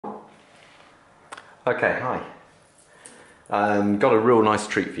Okay, hi. Got a real nice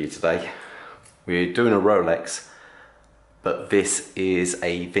treat for you today. We're doing a Rolex, but this is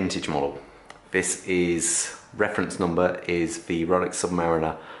a vintage model. This is, reference number is the Rolex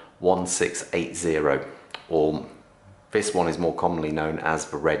Submariner 1680, or this one is more commonly known as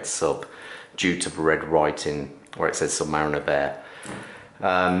the Red Sub, due to the red writing where it says Submariner there.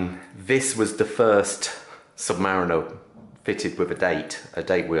 This was the first Submariner fitted with a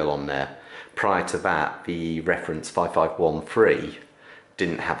date wheel on there. Prior to that, the reference 5513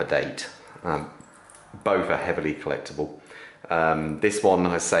 didn't have a date. Both are heavily collectible. This one,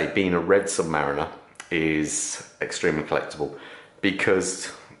 I say, being a red Submariner, is extremely collectible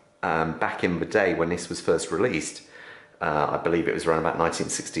because back in the day when this was first released, I believe it was around about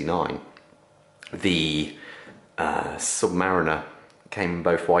 1969, the Submariner came in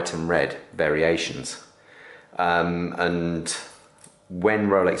both white and red variations. And when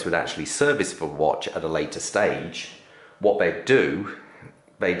Rolex would actually service the watch at a later stage, what they'd do,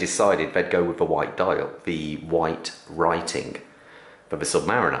 they decided they'd go with the white dial, the white writing for the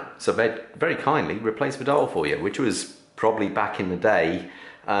Submariner. So they'd very kindly replace the dial for you, which was probably back in the day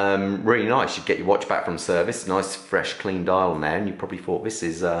really nice. You'd get your watch back from service, nice fresh clean dial on there, and you probably thought this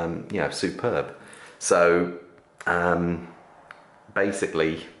is you know, superb. So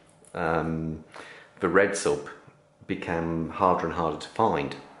basically the Red Sub became harder and harder to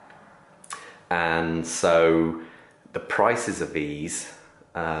find, and so the prices of these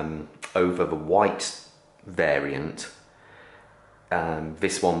over the white variant,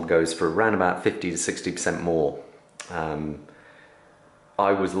 this one goes for around about 50 to 60% more.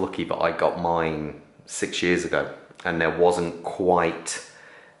 I was lucky that I got mine 6 years ago, and there wasn't quite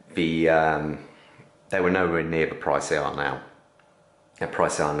the they were nowhere near the price they are now. The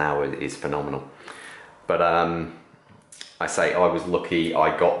price they are now is phenomenal, but I say I was lucky.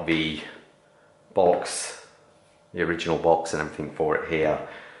 I got the box, the original box and everything for it here.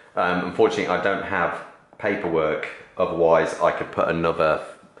 Unfortunately, I don't have paperwork, otherwise I could put another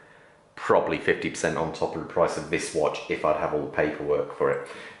probably 50% on top of the price of this watch if I'd have all the paperwork for it.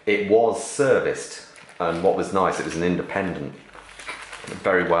 It was serviced, and what was nice, it was an independent,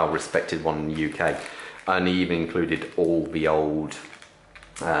 very well respected one in the UK, and he even included all the old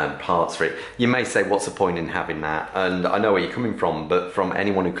parts for it. You may say, what's the point in having that? And I know where you're coming from, but from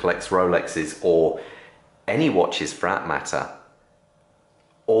anyone who collects Rolexes or any watches for that matter,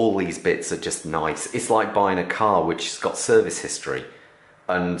 all these bits are just nice. It's like buying a car which has got service history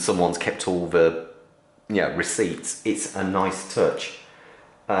and someone's kept all the receipts. It's a nice touch.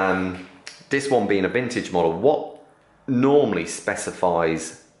 This one being a vintage model, what normally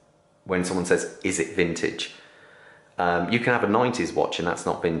specifies when someone says, is it vintage? You can have a 90s watch and that's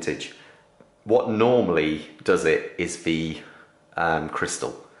not vintage. What normally does it is the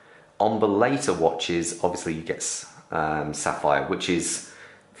crystal. On the later watches, obviously you get sapphire, which is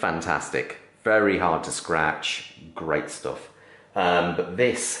fantastic. Very hard to scratch, great stuff. But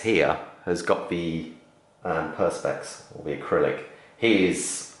this here has got the perspex, or the acrylic.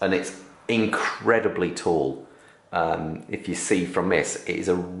 And it's incredibly tall. If you see from this, it is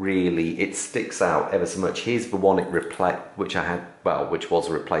it sticks out ever so much. Here's the one which I had, which was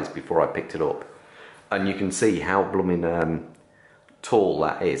replaced before I picked it up, and you can see how blooming tall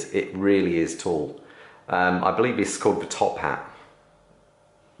that is. It really is tall. I believe this is called the top hat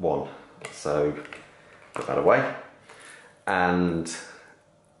one. So put that away, and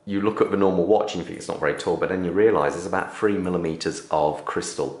you look at the normal watch and you think it's not very tall, but then you realise there's about 3mm of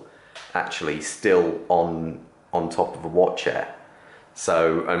crystal actually still on top of the watch here.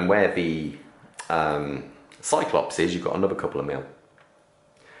 So, and where the Cyclops is, you've got another couple of mil.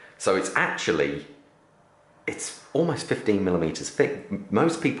 So it's almost 15mm thick.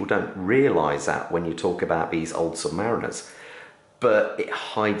 Most people don't realise that when you talk about these old Submariners, but it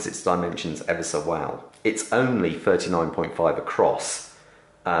hides its dimensions ever so well. It's only 39.5 across,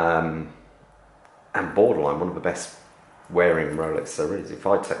 and borderline one of the best wearing Rolex there is. If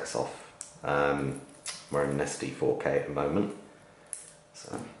I take this off, wearing an SD 4K at the moment,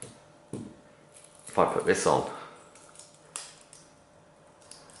 so if I put this on,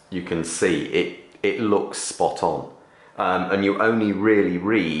 you can see it looks spot on, and you only really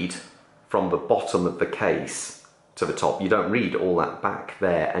read from the bottom of the case to the top. You don't read all that back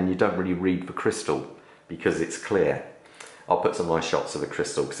there, and you don't really read the crystal because it's clear. I'll put some nice shots of the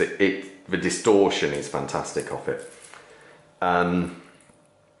crystal because the distortion is fantastic off it.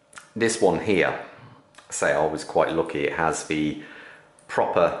 This one here, say I was quite lucky. It has the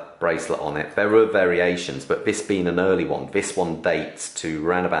proper bracelet on it. There are variations, but this being an early one, this one dates to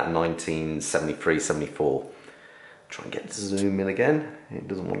around about 1973-74. Try and get to zoom in again. It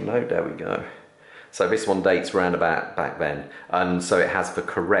doesn't want to know. There we go. So this one dates around about back then, and so it has the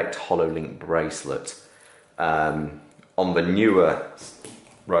correct hollow link bracelet. On the newer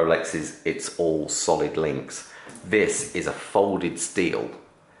Rolexes, it's all solid links. This is a folded steel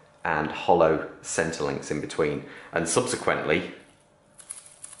and hollow center links in between, and subsequently,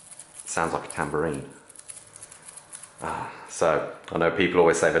 sounds like a tambourine. So I know people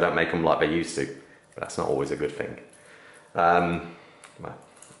always say they don't make them like they used to, but that's not always a good thing. Well,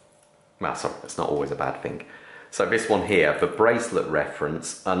 sorry, that's not always a bad thing. So this one here, the bracelet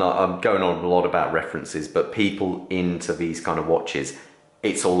reference, and I'm going on a lot about references, but people into these kind of watches,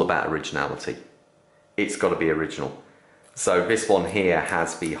 it's all about originality. It's got to be original. So this one here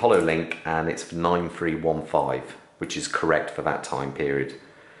has the hollow link, and it's 9315, which is correct for that time period.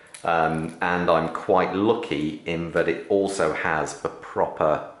 And I'm quite lucky in that it also has the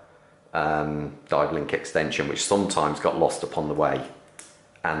proper dive link extension, which sometimes got lost upon the way,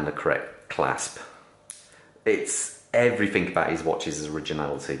 and the correct clasp. It's everything about his watches is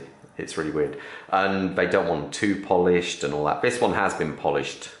originality. It's really weird, and they don't want them too polished and all that. This one has been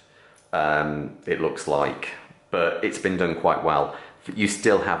polished, it looks like, but it's been done quite well. You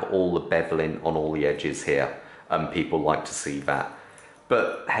still have all the beveling on all the edges here, and people like to see that.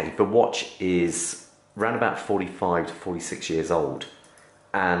 But hey, the watch is around about 45 to 46 years old,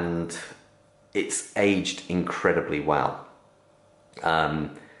 and it's aged incredibly well.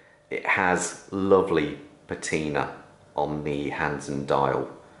 It has lovely patina on the hands and dial.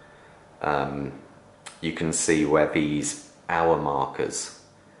 You can see where these hour markers,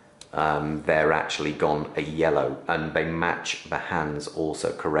 they're actually gone a yellow, and they match the hands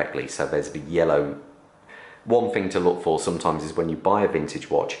also correctly. So there's the yellow. One thing to look for sometimes is when you buy a vintage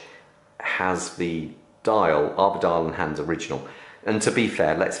watch, has the dial, are the dial and hands original? And to be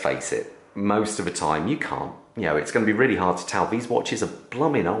fair, let's face it, most of the time you can't. You know, it's going to be really hard to tell. These watches are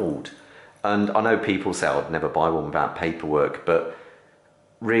blooming old. And I know people say, I'd never buy one without paperwork, but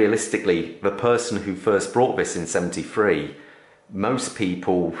realistically, the person who first brought this in '73, most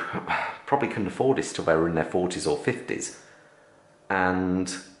people probably couldn't afford this till they were in their 40s or 50s.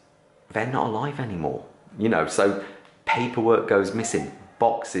 And they're not alive anymore. You know, so paperwork goes missing,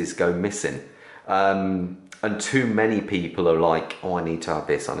 boxes go missing. And too many people are like, oh, I need to have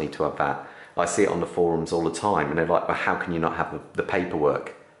this, I need to have that. I see it on the forums all the time, and they're like, well, how can you not have the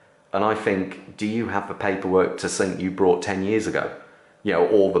paperwork? And I think, do you have the paperwork to something you brought 10 years ago? You know,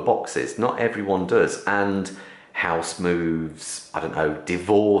 all the boxes. Not everyone does. And house moves, I don't know,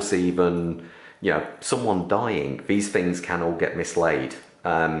 divorce even, you know, someone dying. These things can all get mislaid.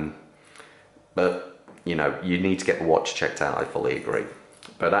 But, you know, you need to get the watch checked out, I fully agree.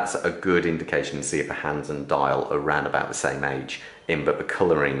 But that's a good indication to see if the hands and dial are around about the same age, in that the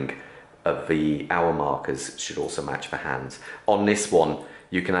colouring of the hour markers should also match the hands. On this one,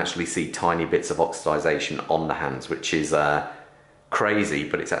 you can actually see tiny bits of oxidization on the hands, which is crazy,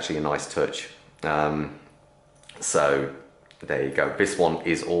 but it's actually a nice touch. So there you go. This one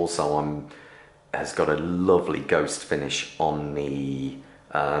is also has got a lovely ghost finish on the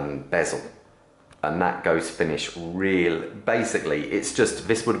bezel. And that ghost finish basically, it's just,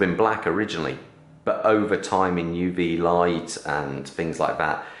 this would have been black originally, but over time in UV light and things like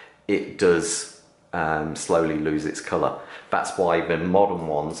that, it does slowly lose its colour. That's why the modern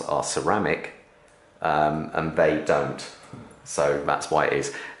ones are ceramic, and they don't. So that's why it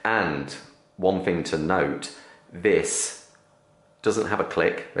is. And one thing to note, this doesn't have a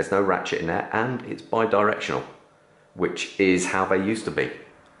click, there's no ratchet in there, and it's bi-directional, which is how they used to be.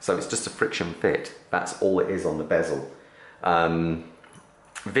 So it's just a friction fit. That's all it is on the bezel.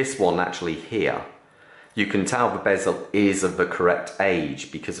 This one actually here, you can tell the bezel is of the correct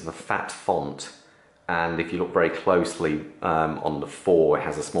age because of a fat font. And if you look very closely on the 4, it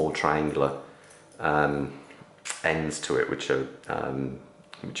has a small triangular ends to it, which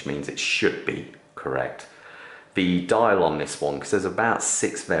means it should be correct. The dial on this one, because there's about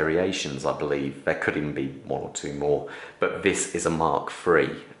 6 variations, I believe. There could even be 1 or 2 more, but this is a Mark IV.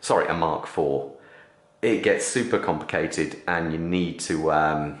 It gets super complicated, and you need to,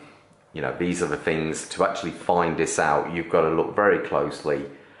 you know, these are the things to actually find this out. You've got to look very closely.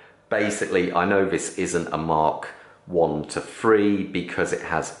 Basically, I know this isn't a Mark 1 to 3 because it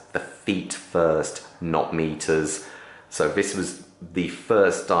has the feet first, not meters. So this was the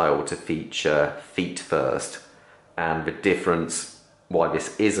first dial to feature feet first. And the difference, why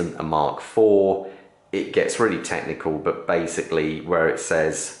this isn't a Mark IV, it gets really technical, but basically where it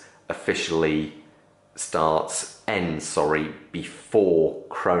says officially ends before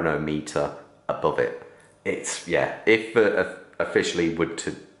chronometer above it. It's, yeah, if officially would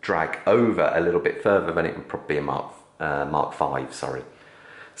to drag over a little bit further, then it would probably be a Mark V, sorry.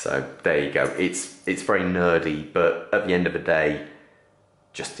 So there you go. It's very nerdy, but at the end of the day,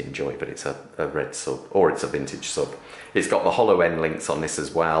 just enjoy. But it's a red sub, or it's a vintage sub. It's got the hollow end links on this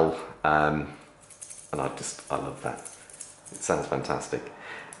as well, and I love that. It sounds fantastic.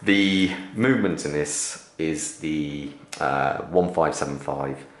 The movement in this is the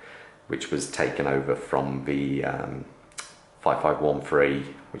 1575, which was taken over from the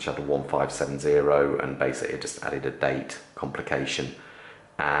 5513, which had a 1570, and basically it just added a date complication.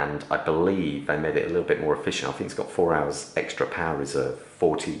 And I believe they made it a little bit more efficient. I think it's got 4 hours extra power reserve,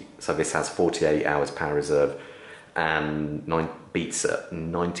 so this has 48 hours power reserve, and beats at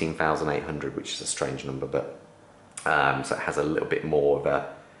 19,800, which is a strange number, but so it has a little bit more of a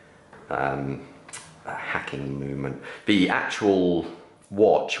hacking movement. The actual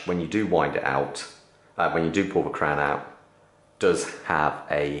watch, when you do wind it out, when you do pull the crown out, does have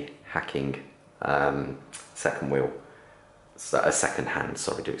a hacking second wheel, so a second hand,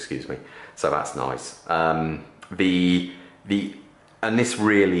 sorry, excuse me. So that's nice. And this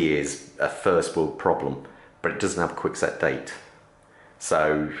really is a first world problem, but it doesn't have a quick set date.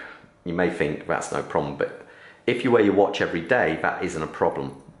 So you may think that's no problem, but if you wear your watch every day, that isn't a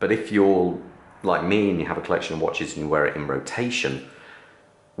problem. But if you're like me and you have a collection of watches and you wear it in rotation,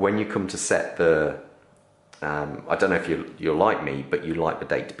 when you come to set the, I don't know if you're like me, but you like the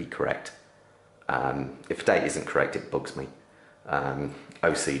date to be correct. If the date isn't correct, it bugs me.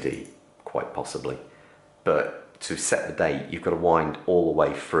 OCD, quite possibly. But to set the date, you've got to wind all the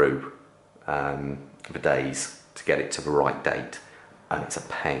way through the days to get it to the right date. And it's a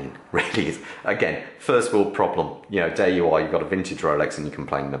pain, really is. Again, first world problem. You know, there you are, you've got a vintage Rolex and you're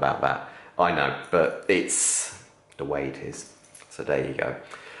complaining about that. I know, but it's the way it is. So there you go.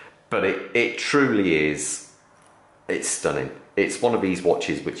 But it truly is, it's stunning. It's one of these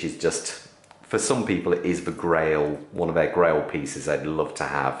watches which is just, for some people it is the grail, one of their grail pieces they'd love to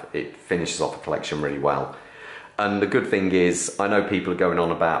have. It finishes off a collection really well. And the good thing is, I know people are going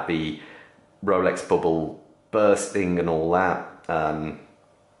on about the Rolex bubble bursting and all that,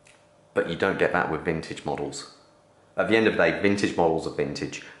 but you don't get that with vintage models. At the end of the day, vintage models are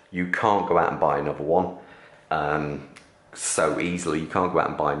vintage. You can't go out and buy another one so easily. You can't go out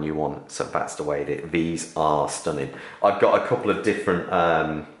and buy a new one, so that's the way it is. These are stunning. I've got a couple of different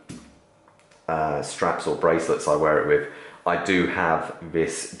straps or bracelets I wear it with. I do have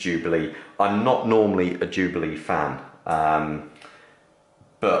this Jubilee. I'm not normally a Jubilee fan,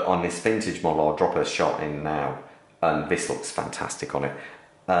 but on this vintage model, I'll drop a shot in now, and this looks fantastic on it.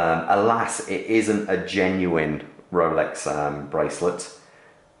 Alas, it isn't a genuine Rolex bracelet,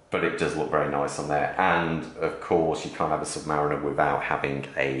 but it does look very nice on there. And of course, you can't have a Submariner without having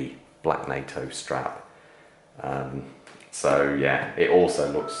a black NATO strap. So yeah, it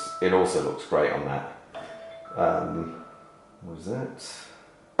also looks great on that. What was it?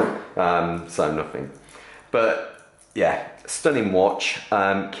 So nothing. But yeah, stunning watch.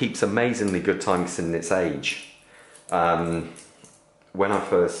 Keeps amazingly good time considering its age. When I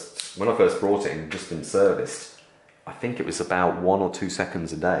first brought it in, just been serviced, I think it was about 1 or 2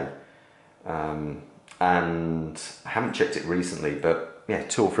 seconds a day. And I haven't checked it recently, but yeah,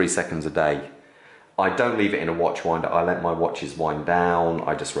 2 or 3 seconds a day. I don't leave it in a watch winder. I let my watches wind down.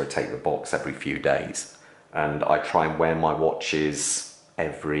 I just rotate the box every few days. And I try and wear my watches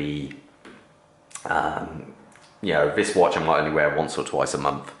every, you know, this watch I might only wear once or twice a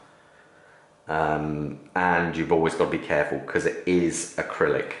month. And you've always got to be careful because it is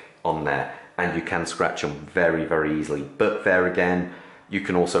acrylic on there and you can scratch them very, very easily. But there again, you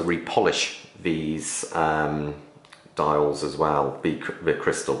can also repolish these dials as well, the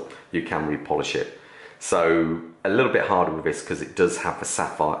crystal. You can repolish it. So a little bit harder with this because it does have the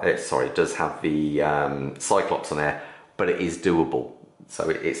sapphire, it does have the Cyclops on there, but it is doable. So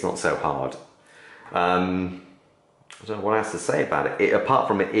it's not so hard. I don't know what else to say about it. Apart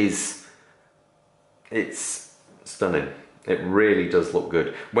from it's stunning. It really does look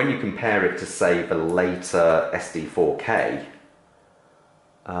good. When you compare it to, say, the later SD4K,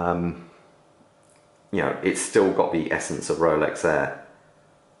 you know, it's still got the essence of Rolex there.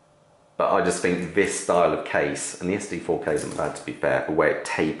 But I just think this style of case, and the SD4K isn't bad to be fair, but where it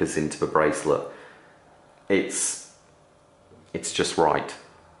tapers into the bracelet, it's just right.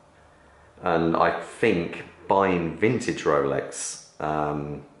 And I think buying vintage Rolex,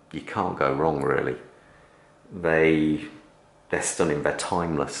 you can't go wrong really. They're stunning, they're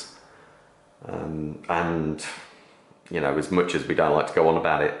timeless. And you know, as much as we don't like to go on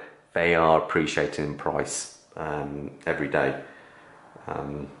about it, they are appreciating in price every day.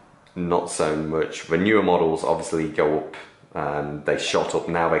 Not so much. The newer models obviously go up, they shot up,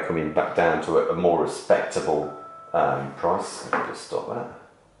 now they're coming back down to a more respectable price. Let me just stop that.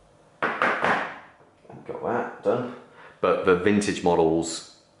 got that done. But the vintage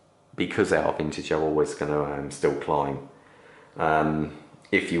models, because they are vintage, are always going to still climb.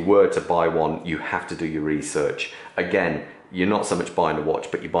 If you were to buy one, you have to do your research. Again, you're not so much buying a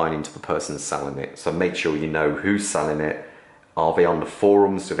watch, but you're buying into the person selling it. So make sure you know who's selling it. Are they on the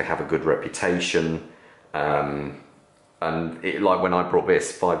forums? Do they have a good reputation? And like when I brought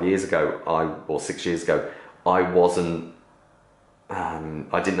this 5 years ago, or 6 years ago, I wasn't,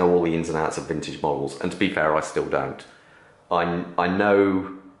 I didn't know all the ins and outs of vintage models. And to be fair, I still don't. I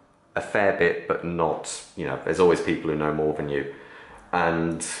know a fair bit, but not, you know, there's always people who know more than you.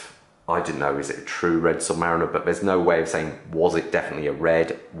 And I didn't know, is it a true red Submariner? But there's no way of saying, was it definitely a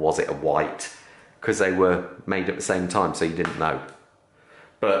red? Was it a white? Because they were made at the same time, so you didn't know.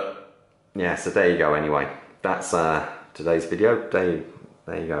 But yeah, so there you go anyway. That's today's video. There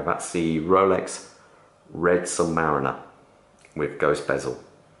you go. That's the Rolex Red Submariner with ghost bezel.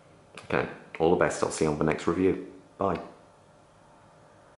 Okay, all the best. I'll see you on the next review. Bye.